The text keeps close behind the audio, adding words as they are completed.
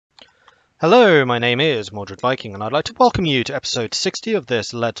Hello, my name is Mordred Viking, and I'd like to welcome you to episode 60 of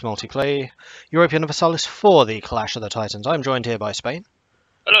this Let's Multiplay Europa Universalis for the Clash of the Titans. I'm joined here by Spain.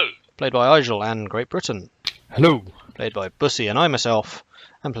 Hello. Played by Izual, and Great Britain. Hello. Played by Bussie, and I myself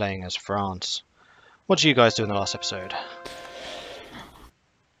am playing as France. What did you guys do in the last episode?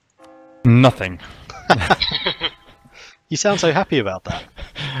 Nothing. You sound so happy about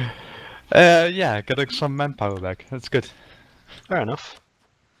that. Yeah, getting some manpower back. That's good. Fair enough.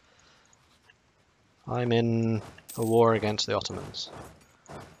 I'm in a war against the Ottomans,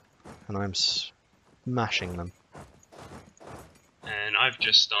 and I'm smashing them. And I've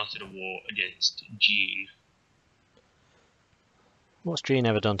just started a war against Jean. What's Jean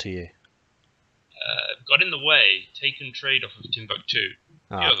ever done to you? Got in the way, taken trade off of Timbuktu.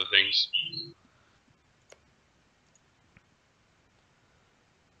 The other things.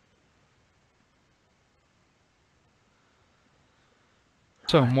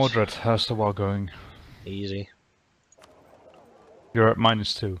 So, Mordred, how's the war going? Easy. You're at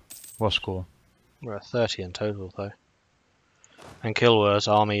 -2. War score. We're at 30 in total, though. And Kilwer's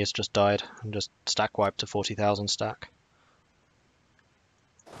army has just died and just stack wiped to 40,000 stack.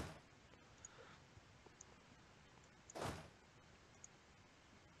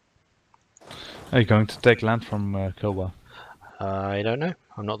 Are you going to take land from Kilwa? I don't know.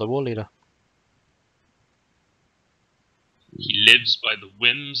 I'm not the war leader. He lives by the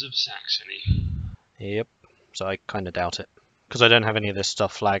whims of Saxony. Yep. So I kind of doubt it. Because I don't have any of this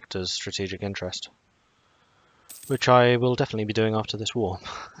stuff flagged as strategic interest. Which I will definitely be doing after this war.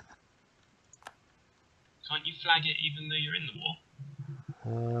 Can't you flag it even though you're in the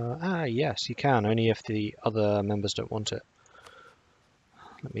war? Yes, you can. Only if the other members don't want it.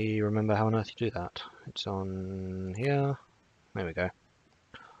 Let me remember how on earth you do that. It's on here. There we go.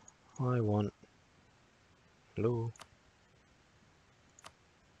 I want... Hello.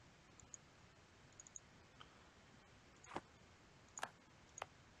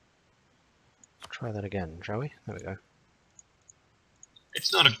 Try that again, shall we? There we go.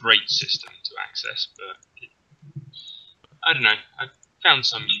 It's not a great system to access, but I don't know. I've found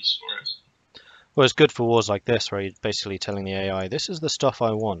some use for it. Well, it's good for wars like this, where you're basically telling the AI, this is the stuff I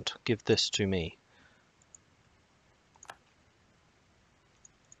want, give this to me.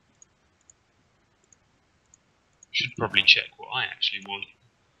 Should probably check what I actually want.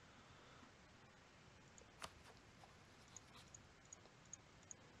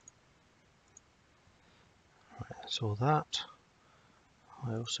 Right, that's all that.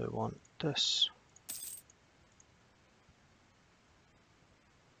 I also want this.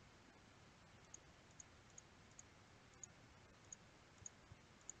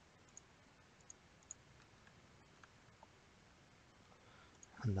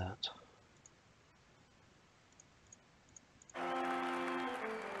 And that.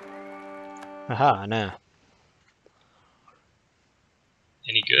 Aha, now.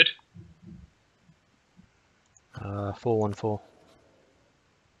 Any good? 414.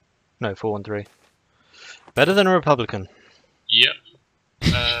 No, 413. Better than a Republican. Yep.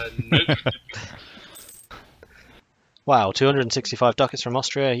 Nope. Wow, 265 ducats from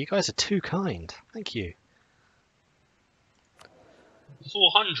Austria. You guys are too kind. Thank you.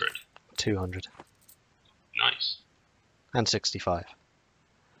 400. 200. Nice. And 65.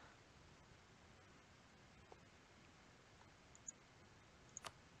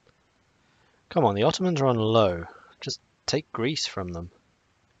 Come on, the Ottomans are on low. Just take Greece from them.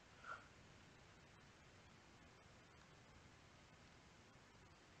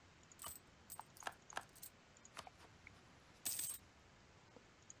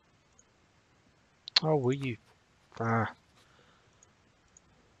 Oh, will you? Ah.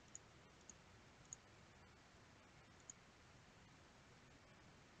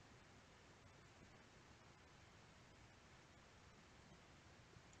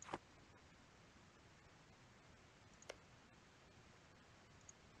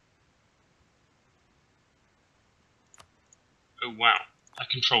 Oh wow. I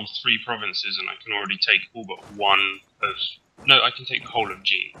control 3 provinces and I can already take all but one of... No, I can take the whole of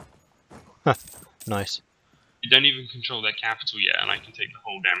Jean. Nice. You don't even control their capital yet and I can take the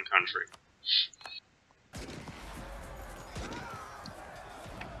whole damn country.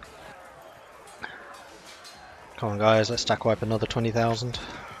 Come on, guys, let's stack wipe another 20,000.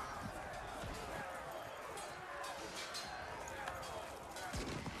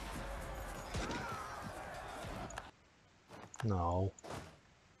 No.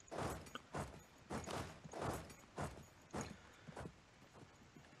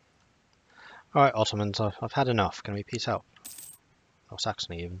 Alright, Ottomans, I've had enough. Can we peace out? Or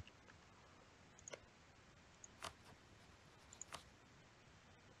Saxony, even.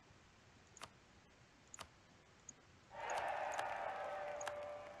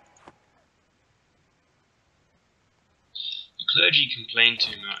 Clergy complain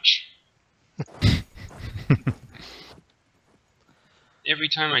too much. Every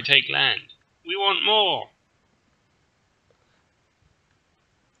time I take land, we want more.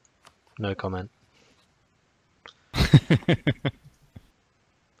 No comment.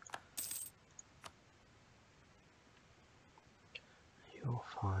 You're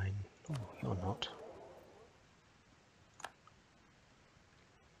fine. Oh, you're not.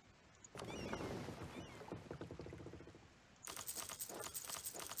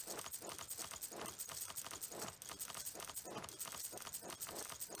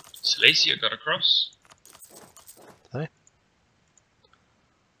 Silesia got across. Did they?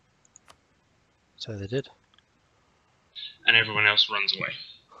 So they did. And everyone else runs away.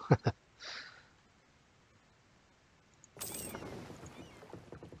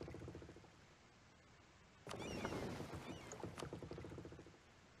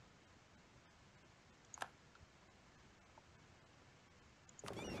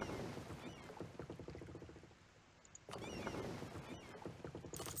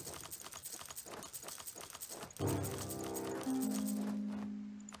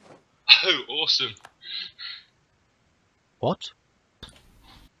 Oh, awesome. What?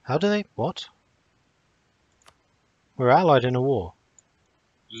 How do they? What? We're allied in a war.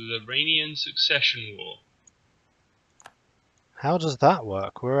 Lorrainian Succession War. How does that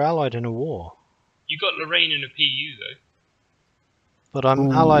work? We're allied in a war. You got Lorraine in a PU though. But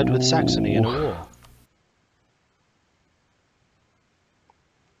I'm allied with Saxony in a war.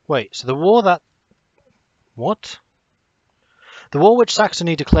 Wait, so the war that... What? The war which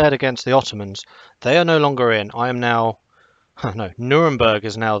Saxony declared against the Ottomans, they are no longer in. I am now... No, Nuremberg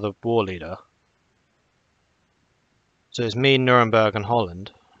is now the war leader. So it's me, Nuremberg and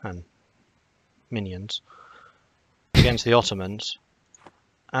Holland, and minions, against the Ottomans,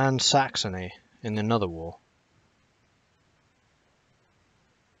 and Saxony in another war.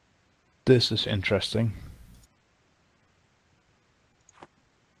 This is interesting.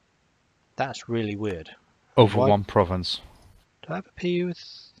 That's really weird. Over Why- one province. Do I have a PU with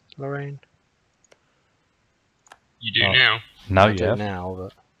Lorraine? You do Oh. now. Now I you do have. now,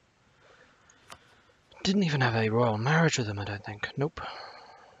 but... Didn't even have a royal marriage with them, I don't think. Nope.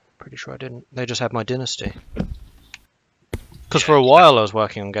 Pretty sure I didn't. They just had my dynasty. Because for a while I was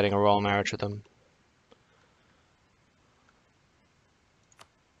working on getting a royal marriage with them.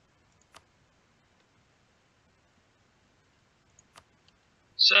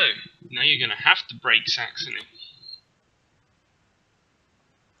 So, now you're going to have to break Saxony.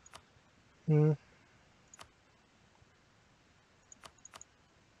 Hmm.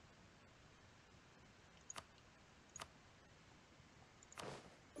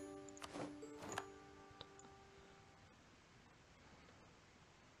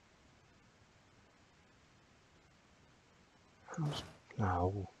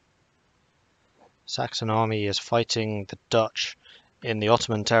 No. Saxon army is fighting the Dutch in the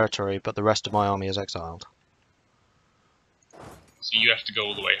Ottoman territory, but the rest of my army is exiled. So you have to go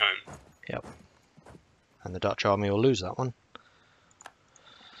all the way home. And the Dutch army will lose that one.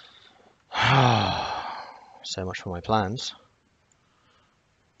 So much for my plans.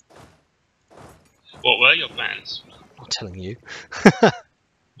 What were your plans? Not telling you.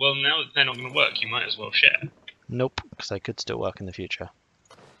 Well, now that they're not going to work, you might as well share. Nope, because they could still work in the future.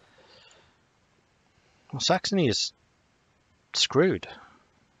 Well, Saxony is screwed.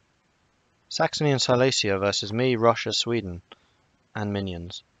 Saxony and Silesia versus me, Russia, Sweden, and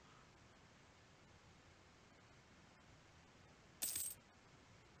minions.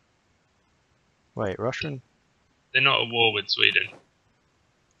 Wait, Russia and... They're not at war with Sweden.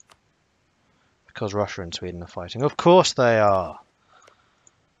 Because Russia and Sweden are fighting. Of course they are!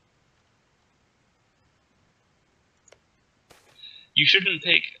 You shouldn't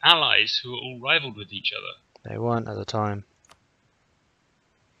pick allies who are all rivaled with each other. They weren't at the time.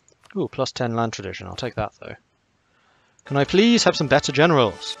 Ooh, plus 10 land tradition. I'll take that though. Can I please have some better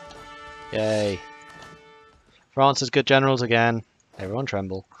generals? Yay. France has good generals again. Everyone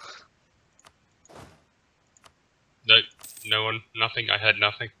tremble. Nope, no one, nothing, I heard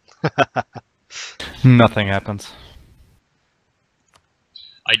nothing. Nothing happened.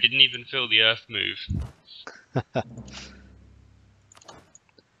 I didn't even feel the earth move.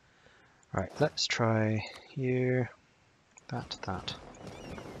 Right, let's try here. That.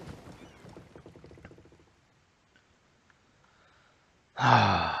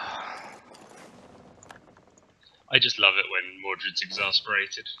 I just love it when Mordred's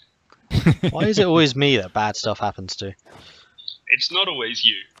exasperated. Why is it always me that bad stuff happens to? It's not always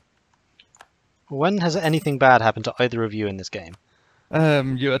you. When has anything bad happened to either of you in this game?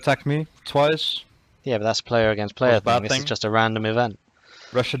 You attacked me twice. Yeah, but that's a player against player Was a bad thing. This is thing. just a random event.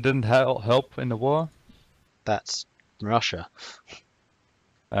 Russia didn't help in the war. That's Russia.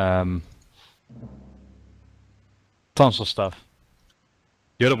 Tons of stuff.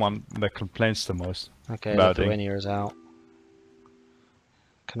 You're the one that complains the most Okay, about it. Lithuania is out.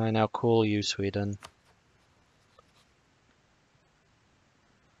 Can I now call you, Sweden?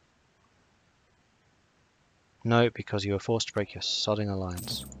 No, because you were forced to break your sodding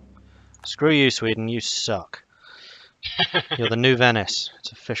alliance. Screw you, Sweden, you suck. You're the new Venice.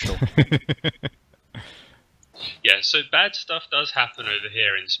 It's official. Yeah, so bad stuff does happen over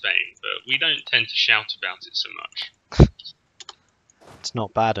here in Spain, but we don't tend to shout about it so much. It's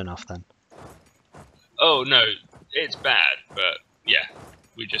not bad enough then. Oh no, it's bad, but yeah,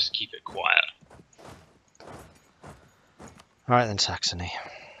 we just keep it quiet. Alright then, Saxony.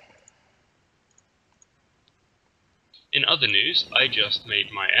 In other news, I just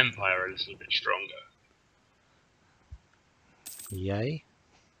made my empire a little bit stronger. Yay.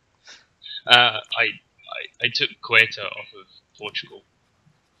 I took Ceuta off of Portugal.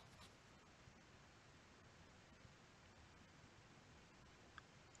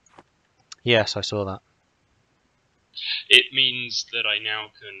 Yes, I saw that. It means that I now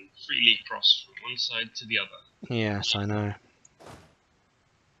can freely cross from one side to the other, Yes, I know.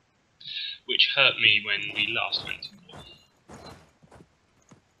 which hurt me when we last went to war.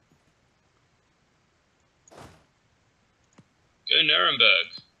 Go Nuremberg!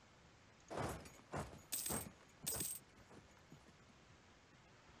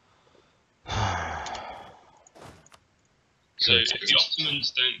 So if the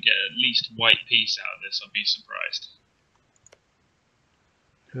Ottomans don't get at least white peace out of this, I'll be surprised.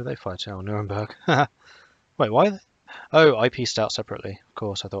 Who are they fighting? Oh, Nuremberg. Wait, why? Oh, I pieced out separately. Of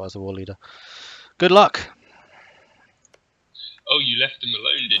course, I thought I was the war leader. Good luck! Oh, you left them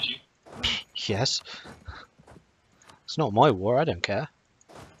alone, did you? Yes. It's not my war, I don't care.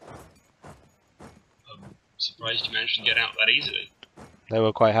 I'm surprised you managed to get out that easily. They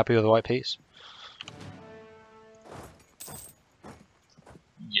were quite happy with the white piece.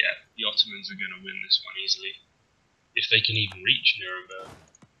 Yeah, the Ottomans are going to win this one easily. If they can even reach Nuremberg.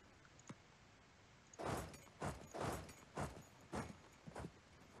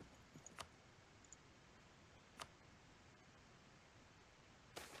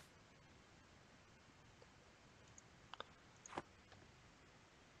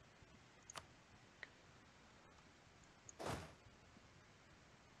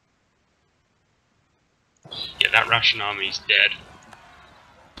 Yeah, that Russian army's dead.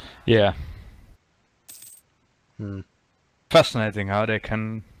 Yeah. Hmm. Fascinating how they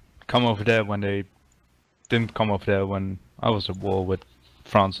can come over there when they didn't come over there when I was at war with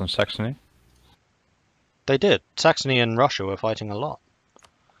France and Saxony. They did. Saxony and Russia were fighting a lot.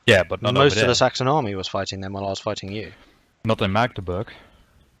 Yeah, but not Most over of there. the Saxon army was fighting them while I was fighting you. Not in Magdeburg.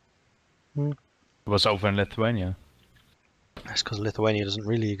 Hmm. It was over in Lithuania. That's because Lithuania doesn't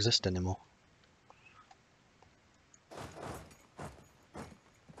really exist anymore.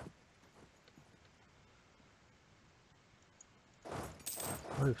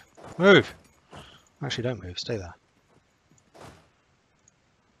 Move. Move! Actually, don't move. Stay there.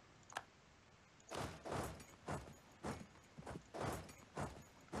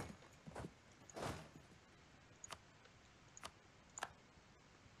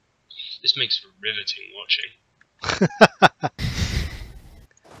 This makes for riveting watching.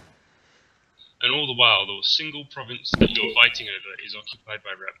 And all the while, the single province that you're fighting over is occupied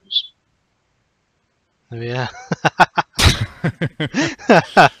by rebels. Oh, yeah.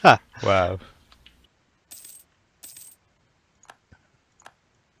 Wow.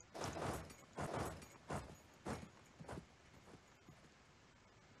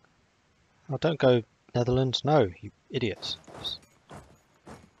 Oh, don't go Netherlands. No, you idiots.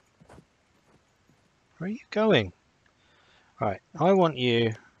 Where are you going? Right, I want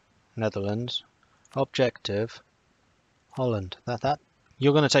you, Netherlands, objective, Holland. That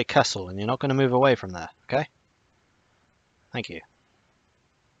you're going to take Castile, and you're not going to move away from there. Okay? Thank you.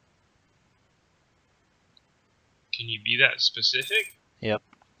 Can you be that specific? Yep.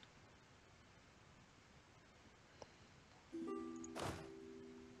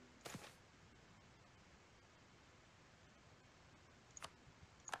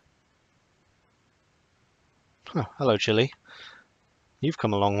 Oh, hello, Chile. You've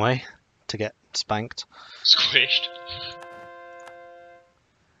come a long way to get spanked. Squished.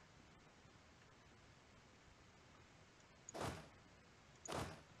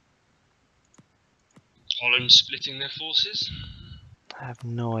 Holland splitting their forces? I have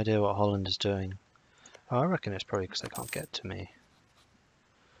no idea what Holland is doing. Oh, I reckon it's probably because they can't get to me.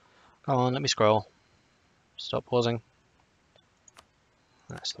 Come on, let me scroll. Stop pausing.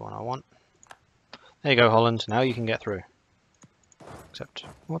 That's the one I want. There you go, Holland. Now you can get through. Except,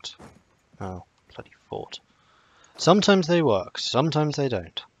 what? Oh, bloody fort. Sometimes they work, sometimes they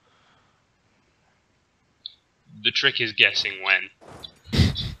don't. The trick is guessing when.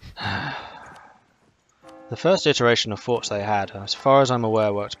 The first iteration of forts they had, as far as I'm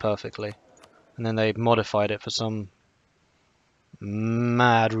aware, worked perfectly. And then they modified it for some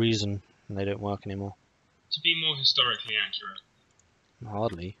mad reason, and they don't work anymore. To be more historically accurate.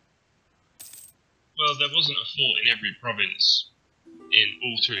 Hardly. Well, there wasn't a fort in every province in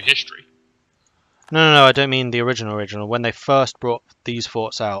all through history. No, I don't mean the original. When they first brought these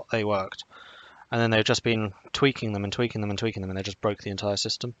forts out, they worked. And then they've just been tweaking them and tweaking them and tweaking them, and they just broke the entire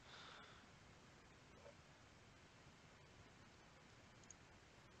system.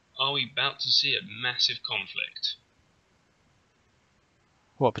 Are we about to see a massive conflict?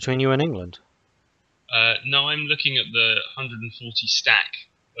 What, between you and England? No, I'm looking at the 140 stack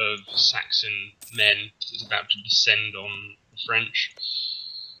of Saxon men that's about to descend on the French.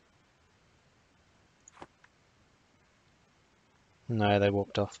 No, they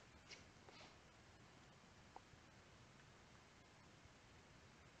walked off.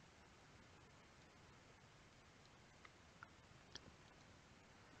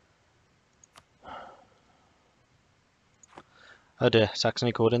 Oh dear,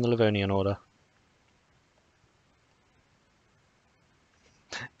 Saxony called in the Livonian Order.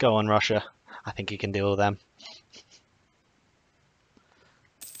 Go on, Russia. I think you can deal with them.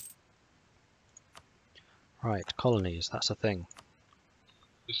 Right, colonies, that's a thing.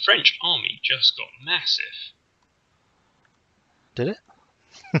 The French army just got massive. Did it?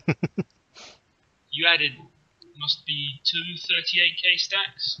 You added, must be 2 38k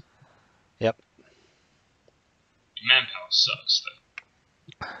stacks? Yep. Your manpower sucks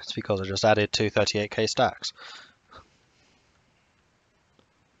though. It's because I just added 2 38k stacks.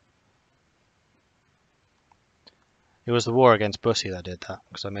 It was the war against Bussie that did that,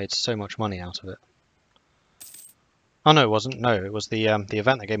 because I made so much money out of it. Oh no, it wasn't. No, it was the event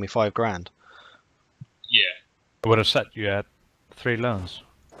that gave me 5 grand. Yeah. I would have said you had 3 loans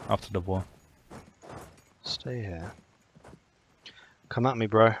after the war. Stay here. Come at me,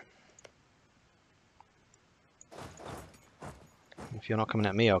 bro. If you're not coming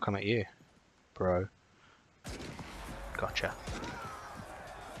at me, I'll come at you, bro. Gotcha.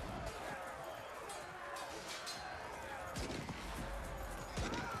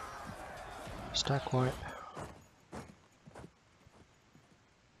 Stack wipe.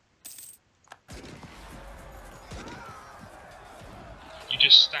 You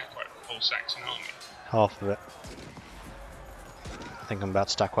just stack wipe the whole Saxon army. Half of it. I think I'm about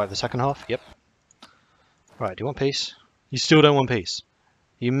to stack wipe the second half. Yep. Right, do you want peace? You still don't want peace?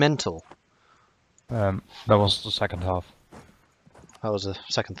 You mental? That was the second half. That was the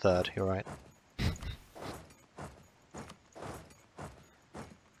second third, you're right.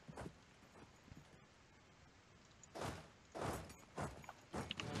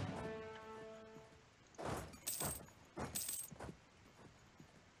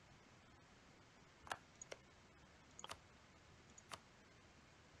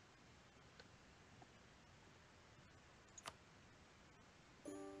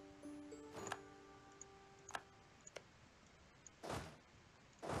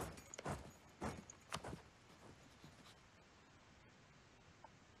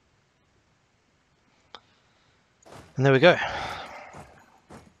 And there we go.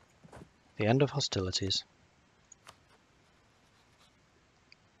 The end of hostilities.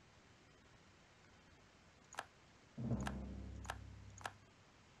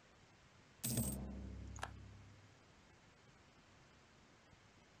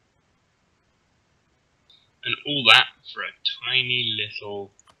 And all that for a tiny little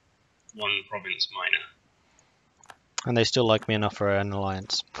one province minor. And they still like me enough for an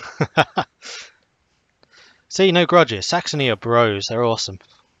alliance. See, no grudges. Saxony are bros. They're awesome.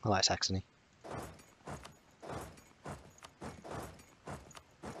 I like Saxony.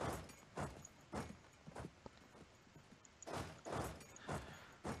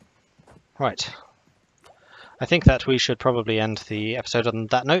 Right. I think that we should probably end the episode on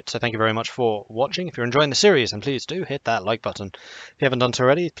that note, so thank you very much for watching. If you're enjoying the series, then please do hit that like button. If you haven't done so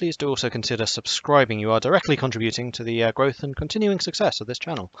already, please do also consider subscribing. You are directly contributing to the growth and continuing success of this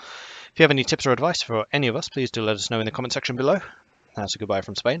channel. If you have any tips or advice for any of us, please do let us know in the comment section below. That's a goodbye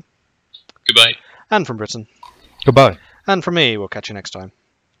from Spain. Goodbye. And from Britain. Goodbye. And from me, we'll catch you next time.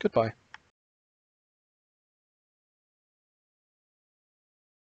 Goodbye.